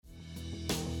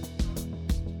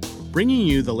Bringing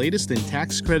you the latest in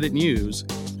tax credit news,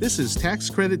 this is Tax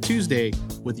Credit Tuesday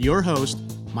with your host,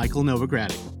 Michael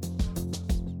Novogradac.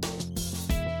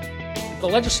 The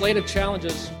legislative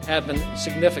challenges have been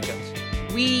significant.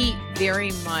 We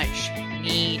very much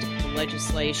need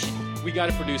legislation. We got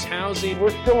to produce housing.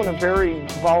 We're still in a very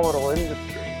volatile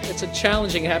industry. It's a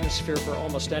challenging atmosphere for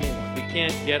almost anyone. We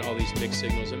can't get all these mixed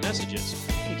signals and messages.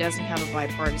 If he doesn't have a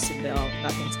bipartisan bill,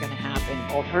 nothing's going to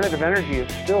happen. Alternative energy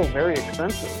is still very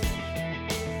expensive.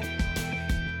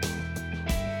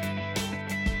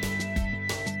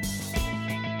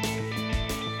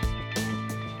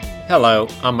 Hello,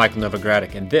 I'm Michael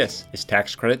Novogradac, and this is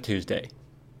Tax Credit Tuesday.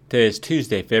 Today is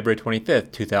Tuesday, February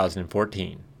 25th,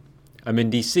 2014. I'm in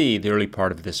D.C. the early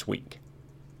part of this week.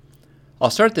 I'll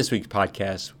start this week's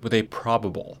podcast with a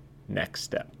probable next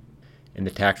step in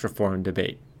the tax reform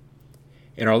debate.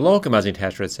 In our low-income housing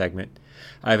tax credit segment,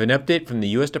 I have an update from the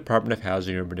U.S. Department of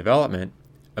Housing and Urban Development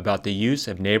about the use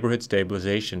of neighborhood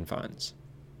stabilization funds.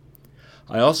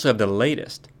 I also have the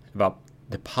latest about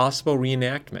the possible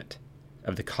reenactment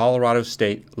of the Colorado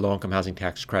State Low-Income Housing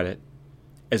Tax Credit,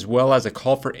 as well as a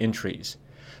call for entries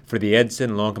for the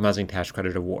Edison Low-Income Housing Tax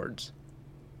Credit Awards.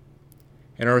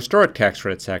 In our Historic Tax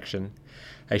Credit section,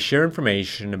 I share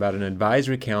information about an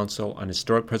advisory council on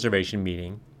historic preservation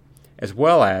meeting, as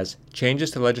well as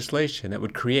changes to legislation that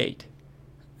would create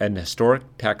an historic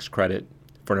tax credit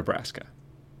for Nebraska.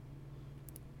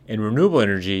 In renewable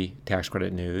energy tax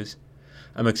credit news,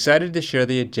 I'm excited to share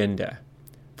the agenda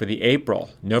for the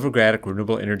April Novogradac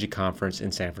Renewable Energy Conference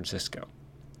in San Francisco.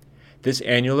 This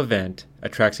annual event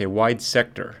attracts a wide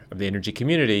sector of the energy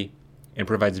community and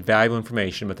provides valuable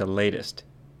information about the latest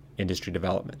industry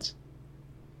developments.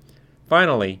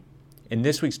 Finally, in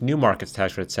this week's New Markets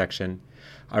Tax Credit section,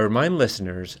 I remind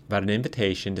listeners about an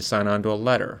invitation to sign on to a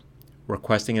letter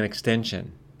requesting an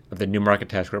extension of the New Market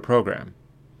Tax Credit program,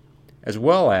 as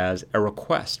well as a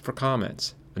request for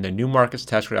comments on the New Markets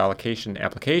Tax Credit allocation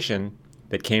application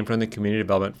that came from the Community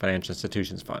Development Financial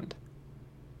Institutions Fund.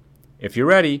 If you're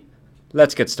ready,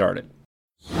 let's get started.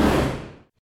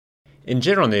 In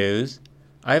general news,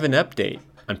 I have an update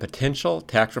on potential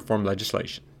tax reform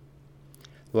legislation.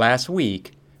 Last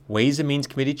week, Ways and Means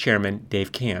Committee Chairman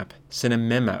Dave Camp sent a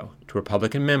memo to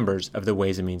Republican members of the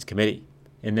Ways and Means Committee.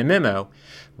 In the memo,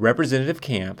 Representative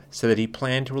Camp said that he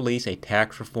planned to release a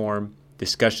tax reform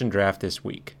discussion draft this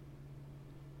week.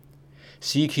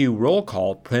 CQ Roll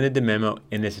Call printed the memo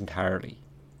in its entirety.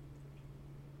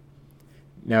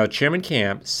 Now, Chairman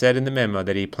Camp said in the memo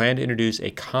that he planned to introduce a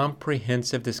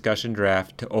comprehensive discussion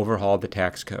draft to overhaul the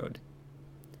tax code.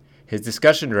 His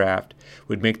discussion draft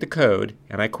would make the code,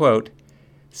 and I quote,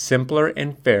 simpler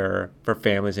and fairer for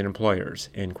families and employers,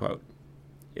 end quote.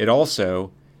 It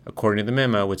also, according to the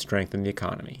memo, would strengthen the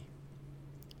economy.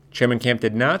 Chairman Camp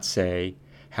did not say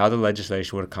how the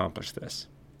legislation would accomplish this.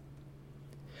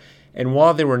 And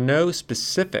while there were no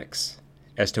specifics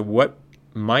as to what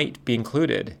might be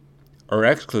included or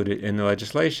excluded in the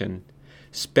legislation,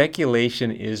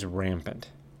 speculation is rampant.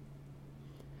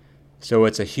 So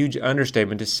it's a huge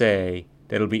understatement to say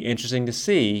that it'll be interesting to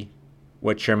see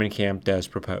what Chairman Camp does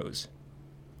propose.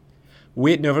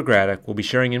 We at Novogradac will be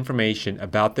sharing information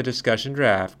about the discussion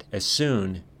draft as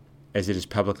soon as it is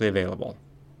publicly available.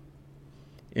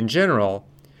 In general,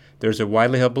 there's a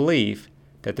widely held belief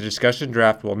that the discussion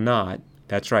draft will not,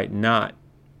 that's right, not,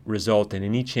 result in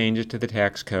any changes to the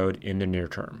tax code in the near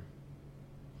term.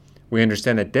 We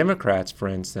understand that Democrats, for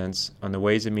instance, on the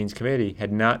Ways and Means Committee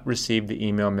had not received the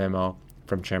email memo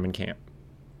from Chairman Camp.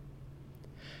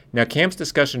 Now, Camp's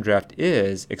discussion draft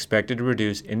is expected to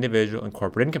reduce individual and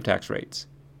corporate income tax rates,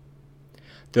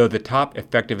 though the top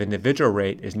effective individual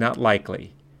rate is not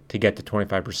likely to get to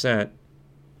 25%,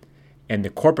 and the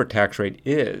corporate tax rate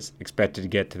is expected to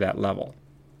get to that level.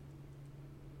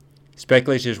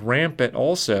 Speculation is rampant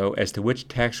also as to which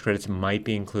tax credits might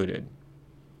be included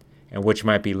and which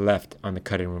might be left on the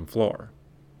cutting room floor.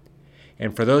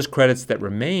 And for those credits that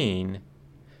remain,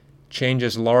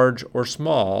 changes large or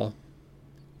small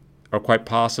are quite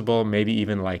possible, maybe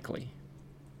even likely.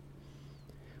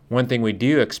 One thing we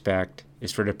do expect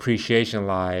is for depreciation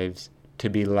lives to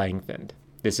be lengthened.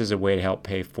 This is a way to help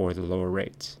pay for the lower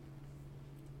rates.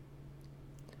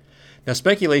 Now,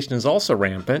 speculation is also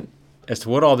rampant as to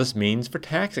what all this means for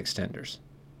tax extenders.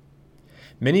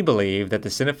 Many believe that the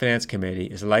Senate Finance Committee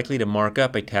is likely to mark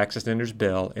up a tax extenders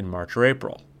bill in March or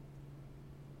April.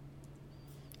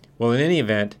 Well, in any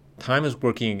event, time is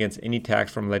working against any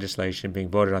tax reform legislation being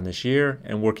voted on this year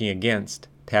and working against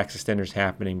tax extenders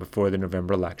happening before the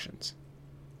November elections.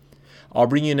 I'll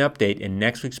bring you an update in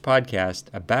next week's podcast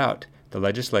about the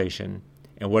legislation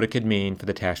and what it could mean for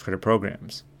the tax credit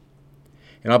programs.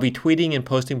 and I'll be tweeting and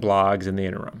posting blogs in the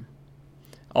interim.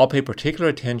 I'll pay particular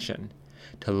attention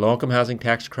to low-income housing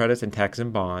tax credits and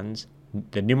tax-exempt bonds,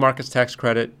 the new markets tax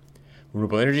credit,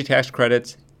 renewable energy tax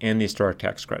credits, and the historic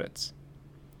tax credits.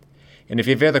 And if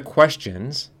you have other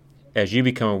questions, as you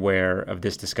become aware of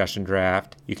this discussion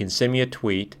draft, you can send me a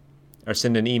tweet or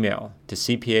send an email to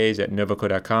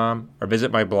cpas@novoco.com or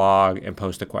visit my blog and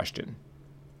post a question.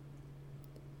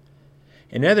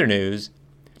 In other news,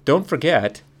 don't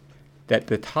forget that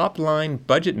the top-line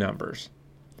budget numbers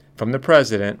from the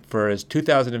President for his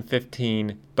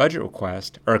 2015 budget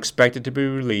request are expected to be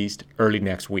released early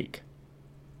next week.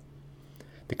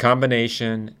 The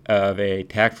combination of a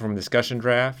tax reform discussion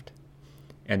draft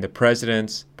and the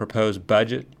President's proposed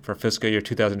budget for fiscal year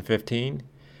 2015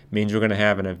 means we're going to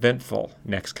have an eventful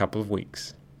next couple of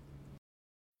weeks.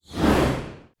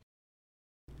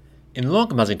 In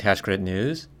low-income housing tax credit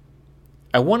news,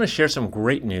 I want to share some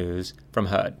great news from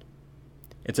HUD.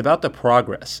 It's about the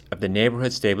progress of the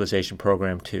Neighborhood Stabilization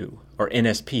Program 2, or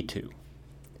NSP 2.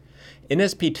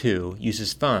 NSP 2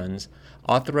 uses funds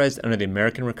authorized under the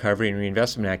American Recovery and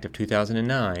Reinvestment Act of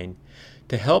 2009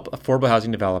 to help affordable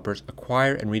housing developers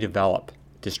acquire and redevelop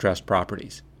distressed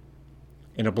properties.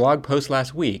 In a blog post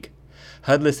last week,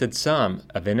 HUD listed some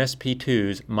of NSP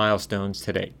 2's milestones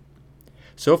to date.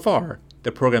 So far,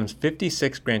 the program's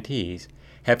 56 grantees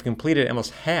have completed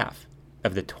almost half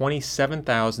of the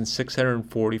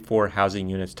 27,644 housing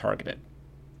units targeted.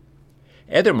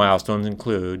 Other milestones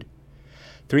include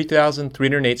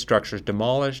 3,308 structures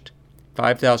demolished,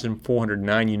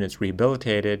 5,409 units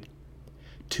rehabilitated,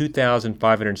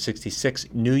 2,566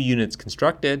 new units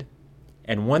constructed,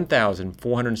 and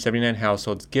 1,479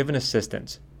 households given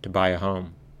assistance to buy a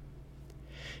home.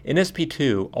 NSP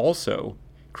 2 also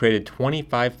created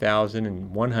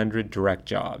 25,100 direct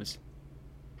jobs.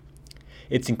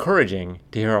 It's encouraging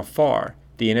to hear how far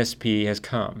the NSP has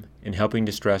come in helping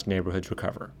distressed neighborhoods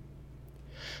recover.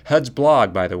 HUD's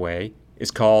blog, by the way,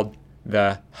 is called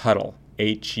The Huddle,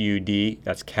 H-U-D,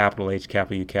 that's capital H,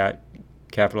 capital U,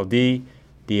 capital D,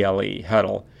 D-L-E,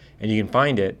 Huddle, and you can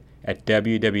find it at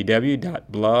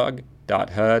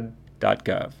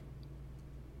www.blog.hud.gov.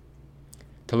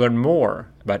 To learn more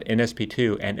about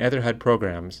NSP2 and other HUD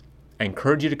programs, I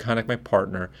encourage you to contact my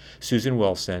partner, Susan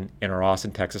Wilson, in our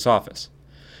Austin, Texas office.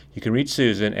 You can reach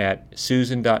Susan at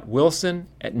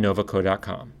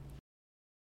susan.wilson@novoco.com.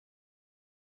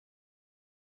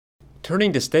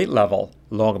 Turning to state-level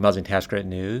low-income housing tax credit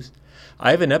news, I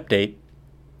have an update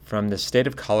from the state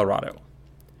of Colorado.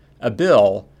 A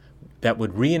bill that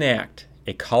would reenact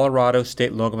a Colorado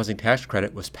state low-income housing tax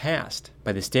credit was passed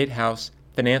by the State House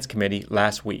Finance Committee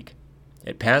last week.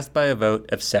 It passed by a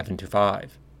vote of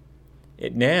 7-5.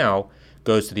 It now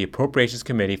goes to the Appropriations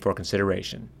Committee for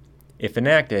consideration. If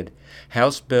enacted,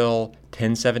 House Bill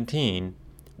 1017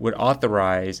 would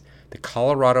authorize the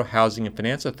Colorado Housing and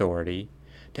Finance Authority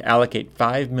to allocate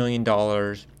 $5 million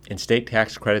in state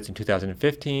tax credits in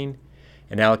 2015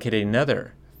 and allocate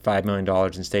another $5 million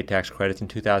in state tax credits in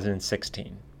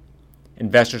 2016.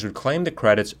 Investors would claim the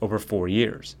credits over 4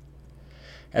 years.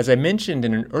 As I mentioned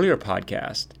in an earlier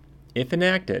podcast, if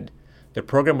enacted, the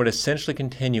program would essentially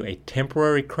continue a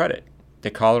temporary credit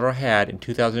that Colorado had in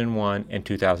 2001 and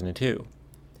 2002.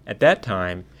 At that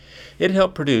time, it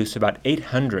helped produce about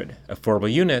 800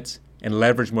 affordable units and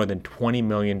leveraged more than $20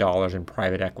 million in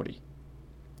private equity.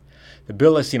 The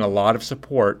bill has seen a lot of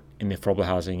support in the affordable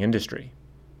housing industry.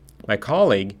 My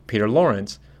colleague, Peter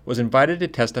Lawrence, was invited to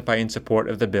testify in support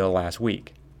of the bill last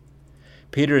week.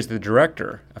 Peter is the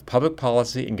Director of Public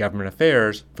Policy and Government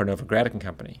Affairs for Novogradac &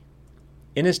 Company.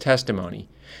 In his testimony,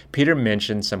 Peter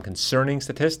mentioned some concerning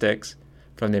statistics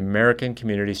from the American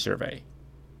Community Survey.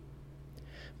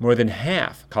 More than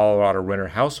half Colorado renter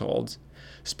households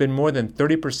spend more than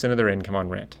 30% of their income on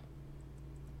rent.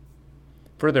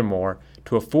 Furthermore,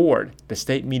 to afford the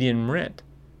state median rent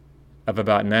of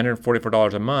about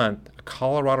 $944 a month, a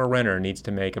Colorado renter needs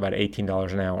to make about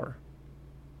 $18 an hour.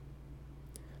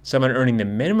 Someone earning the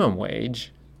minimum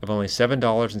wage of only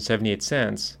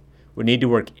 $7.78 would need to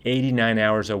work 89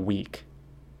 hours a week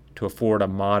to afford a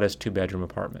modest 2-bedroom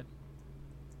apartment.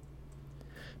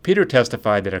 Peter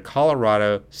testified that a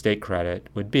Colorado state credit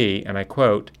would be, and I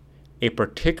quote, a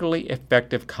particularly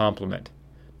effective complement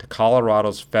to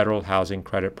Colorado's federal housing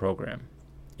credit program,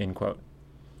 end quote.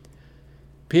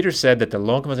 Peter said that the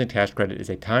low-income housing tax credit is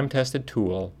a time-tested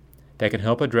tool that can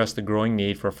help address the growing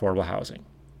need for affordable housing.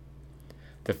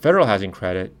 The federal housing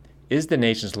credit is the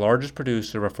nation's largest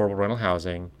producer of affordable rental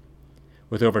housing,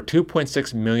 with over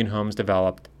 2.6 million homes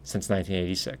developed since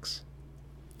 1986.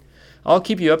 I'll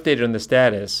keep you updated on the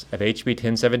status of HB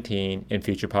 1017 in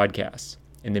future podcasts.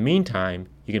 In the meantime,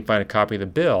 you can find a copy of the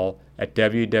bill at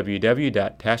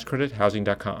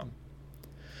www.taxcredithousing.com.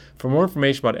 For more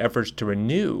information about efforts to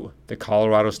renew the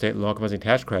Colorado State Low-Income Housing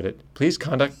Tax Credit, please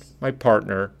contact my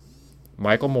partner,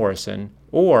 Michael Morrison,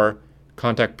 or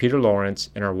contact Peter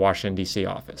Lawrence in our Washington, D.C.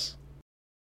 office.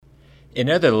 In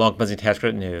other low-income housing tax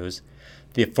credit news,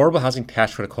 the Affordable Housing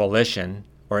Tax Credit Coalition,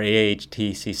 or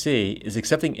AHTCC, is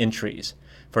accepting entries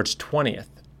for its 20th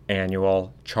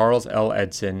annual Charles L.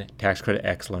 Edson Tax Credit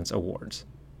Excellence Awards.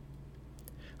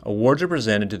 Awards are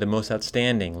presented to the most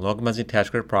outstanding low-income housing tax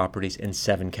credit properties in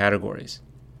 7 categories.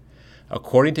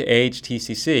 According to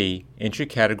AHTCC, entry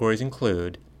categories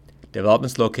include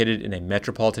developments located in a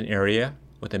metropolitan area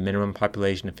with a minimum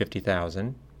population of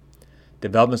 50,000,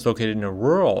 developments located in a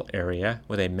rural area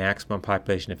with a maximum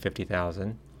population of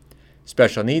 50,000,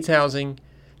 special needs housing,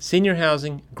 senior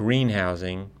housing, green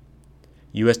housing,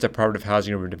 U.S. Department of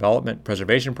Housing and Urban Development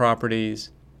preservation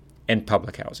properties, and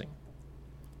public housing.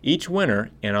 Each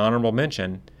winner and honorable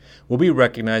mention will be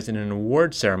recognized in an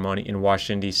award ceremony in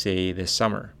Washington, D.C. this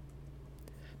summer.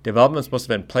 Developments must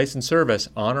have been placed in service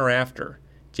on or after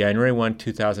January 1,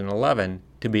 2011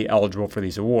 to be eligible for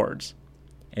these awards,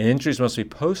 and entries must be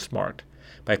postmarked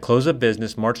by close of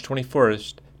business March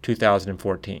 21st,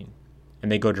 2014,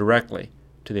 and they go directly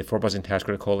to the Affordable Housing Tax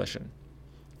Credit Coalition.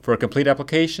 For a complete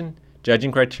application,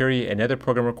 judging criteria, and other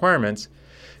program requirements,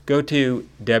 go to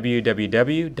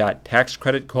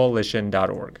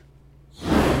www.taxcreditcoalition.org.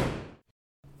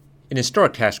 In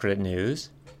historic tax credit news,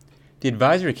 the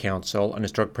Advisory Council on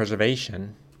Historic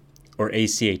Preservation, or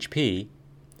ACHP,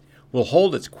 will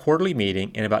hold its quarterly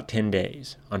meeting in about 10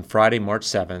 days, on Friday, March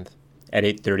 7th at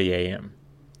 8:30 a.m.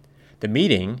 The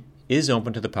meeting is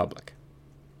open to the public.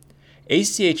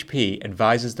 ACHP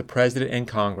advises the President and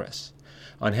Congress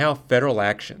on how federal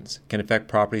actions can affect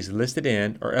properties listed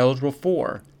in or eligible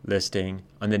for listing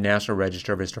on the National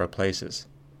Register of Historic Places.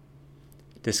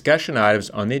 Discussion items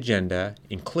on the agenda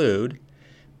include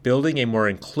building a more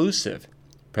inclusive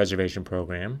preservation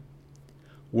program,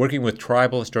 working with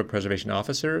tribal historic preservation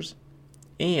officers,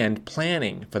 and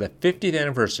planning for the 50th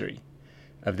anniversary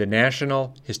of the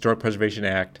National Historic Preservation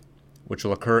Act, which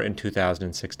will occur in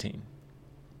 2016.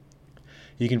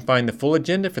 You can find the full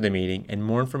agenda for the meeting and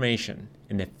more information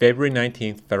in the February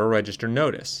 19th Federal Register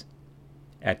notice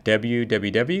at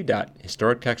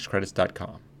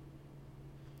www.historictaxcredits.com.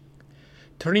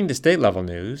 Turning to state-level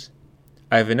news,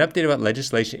 I have an update about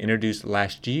legislation introduced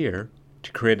last year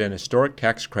to create an historic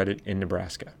tax credit in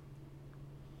Nebraska.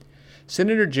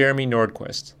 Senator Jeremy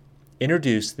Nordquist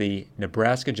introduced the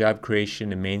Nebraska Job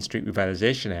Creation and Main Street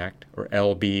Revitalization Act, or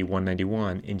LB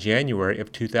 191, in January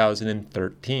of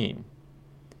 2013.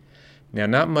 Now,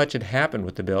 not much had happened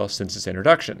with the bill since its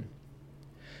introduction.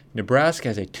 Nebraska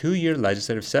has a 2-year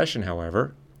legislative session,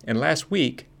 however, and last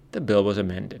week the bill was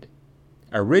amended.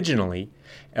 Originally,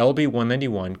 LB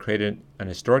 191 created an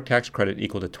historic tax credit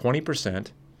equal to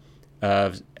 20%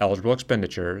 of eligible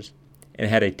expenditures and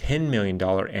had a $10 million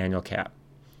annual cap.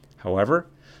 However,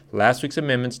 last week's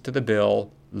amendments to the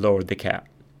bill lowered the cap.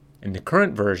 In the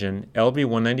current version, LB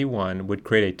 191 would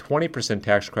create a 20%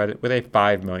 tax credit with a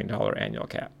 $5 million annual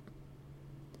cap.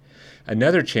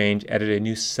 Another change added a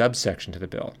new subsection to the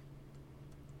bill.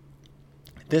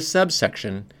 This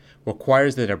subsection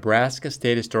requires the Nebraska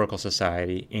State Historical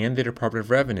Society and the Department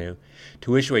of Revenue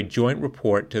to issue a joint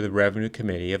report to the Revenue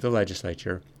Committee of the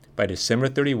Legislature by December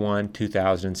 31,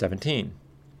 2017.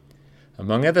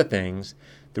 Among other things,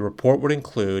 the report would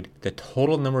include the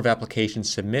total number of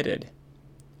applications submitted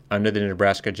under the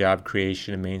Nebraska Job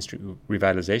Creation and Main Street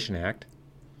Revitalization Act,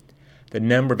 the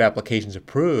number of applications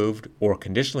approved or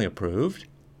conditionally approved,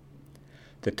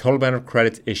 the total amount of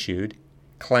credits issued,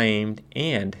 claimed,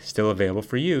 and still available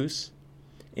for use,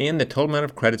 and the total amount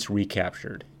of credits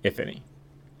recaptured, if any.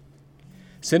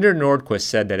 Senator Nordquist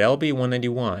said that LB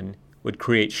 191 would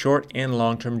create short and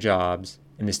long-term jobs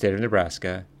in the state of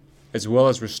Nebraska, as well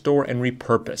as restore and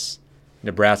repurpose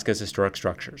Nebraska's historic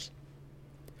structures.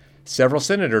 Several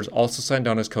senators also signed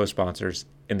on as co-sponsors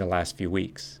in the last few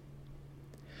weeks.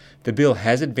 The bill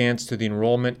has advanced to the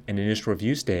enrollment and initial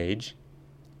review stage,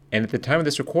 and at the time of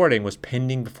this recording was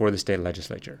pending before the state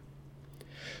legislature.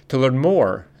 To learn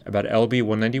more about LB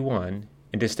 191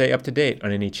 and to stay up to date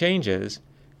on any changes,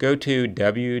 go to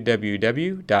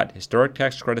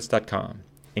www.historictaxcredits.com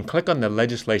and click on the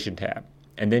Legislation tab,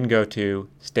 and then go to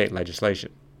State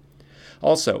Legislation.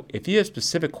 Also, if you have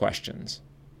specific questions,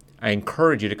 I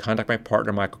encourage you to contact my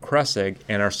partner Michael Kressig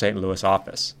in our St. Louis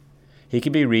office. He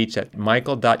can be reached at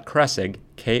michael.kressig,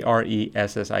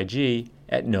 Kressig,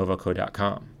 at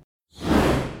novoco.com.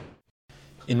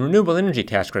 In renewable energy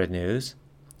tax credit news,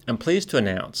 I'm pleased to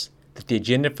announce that the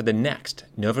agenda for the next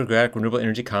Novogradac Renewable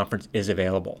Energy Conference is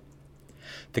available.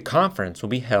 The conference will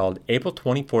be held April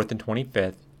 24th and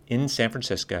 25th in San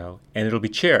Francisco, and it'll be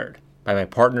chaired by my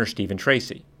partner Stephen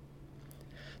Tracy.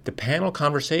 The panel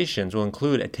conversations will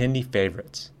include attendee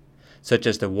favorites, such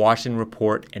as the Washington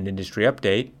Report and Industry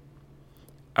Update,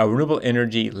 a renewable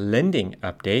energy lending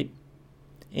update,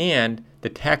 and the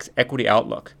tax equity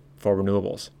outlook for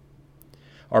renewables.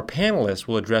 Our panelists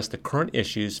will address the current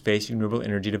issues facing renewable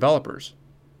energy developers,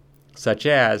 such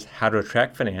as how to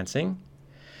attract financing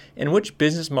and which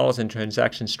business models and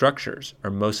transaction structures are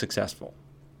most successful.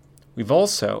 We've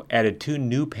also added 2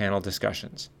 new panel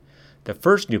discussions. The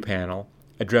first new panel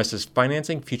addresses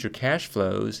financing future cash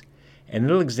flows, and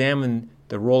it'll examine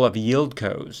the role of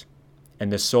yieldcos and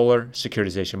the solar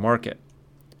securitization market.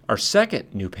 Our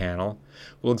second new panel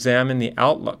will examine the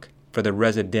outlook for the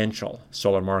residential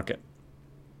solar market.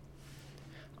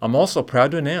 I'm also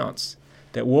proud to announce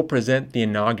that we'll present the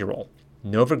inaugural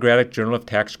Novogradac Journal of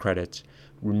Tax Credits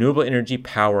Renewable Energy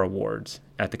Power Awards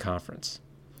at the conference.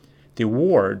 The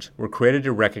awards were created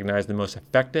to recognize the most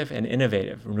effective and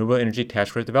innovative renewable energy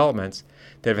tax credit developments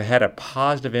that have had a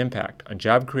positive impact on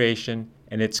job creation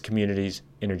and its community's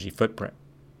energy footprint.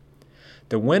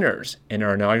 The winners in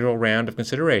our inaugural round of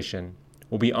consideration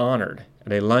will be honored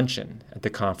at a luncheon at the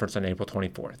conference on April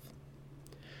 24th.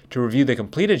 To review the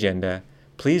complete agenda,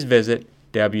 please visit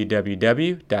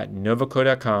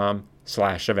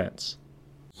www.novoco.com/events.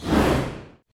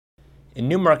 In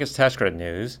New Markets Tax Credit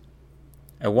news,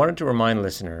 I wanted to remind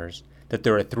listeners that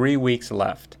there are 3 weeks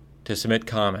left to submit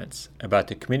comments about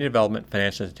the Community Development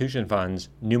Financial Institution Fund's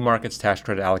New Markets Tax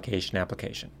Credit Allocation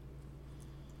application.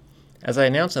 As I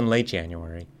announced in late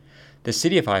January, the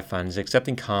CDFI Fund is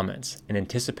accepting comments in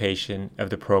anticipation of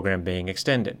the program being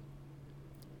extended.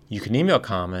 You can email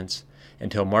comments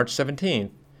until March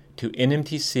 17th to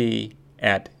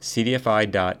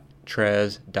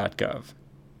nmtc@cdfi.tres.gov.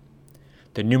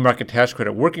 The New Market Tax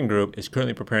Credit Working Group is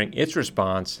currently preparing its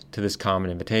response to this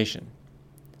common invitation.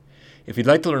 If you'd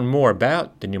like to learn more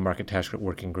about the New Market Tax Credit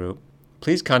Working Group,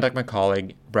 please contact my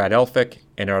colleague Brad Elphick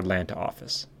in our Atlanta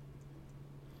office.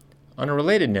 On a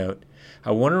related note,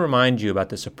 I want to remind you about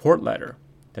the support letter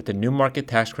that the New Market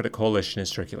Tax Credit Coalition is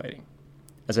circulating.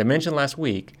 As I mentioned last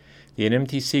week, the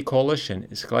NMTC Coalition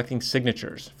is collecting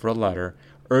signatures for a letter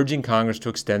urging Congress to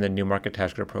extend the New Market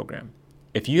Tax Credit program.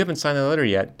 If you haven't signed the letter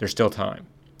yet, there's still time.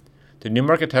 The New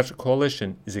Market Tax Credit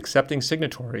Coalition is accepting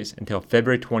signatories until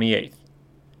February 28th.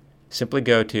 Simply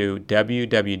go to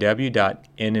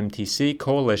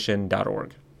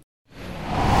www.nmtccoalition.org.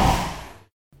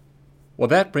 Well,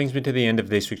 that brings me to the end of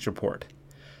this week's report.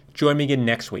 Join me again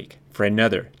next week for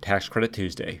another Tax Credit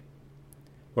Tuesday,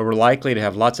 where we're likely to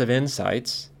have lots of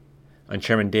insights on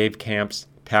Chairman Dave Camp's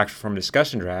tax reform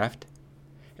discussion draft,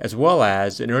 as well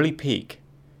as an early peek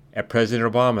at President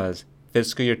Obama's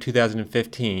fiscal year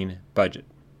 2015 budget.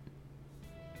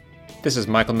 This is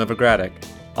Michael Novogradac.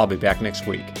 I'll be back next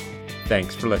week.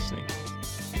 Thanks for listening.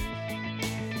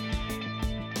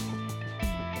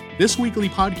 This weekly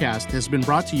podcast has been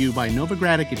brought to you by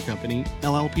Novogradac & Company,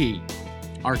 LLP.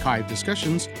 Archived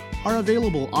discussions are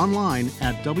available online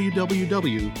at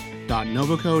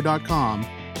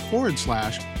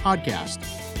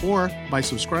www.novoco.com/podcast or by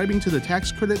subscribing to the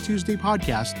Tax Credit Tuesday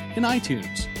podcast in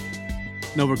iTunes.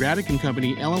 Novogradac &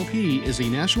 Company, LLP is a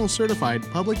national certified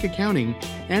public accounting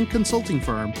and consulting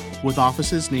firm with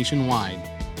offices nationwide.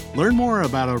 Learn more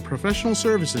about our professional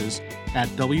services at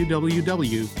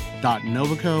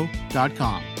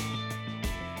www.novoco.com.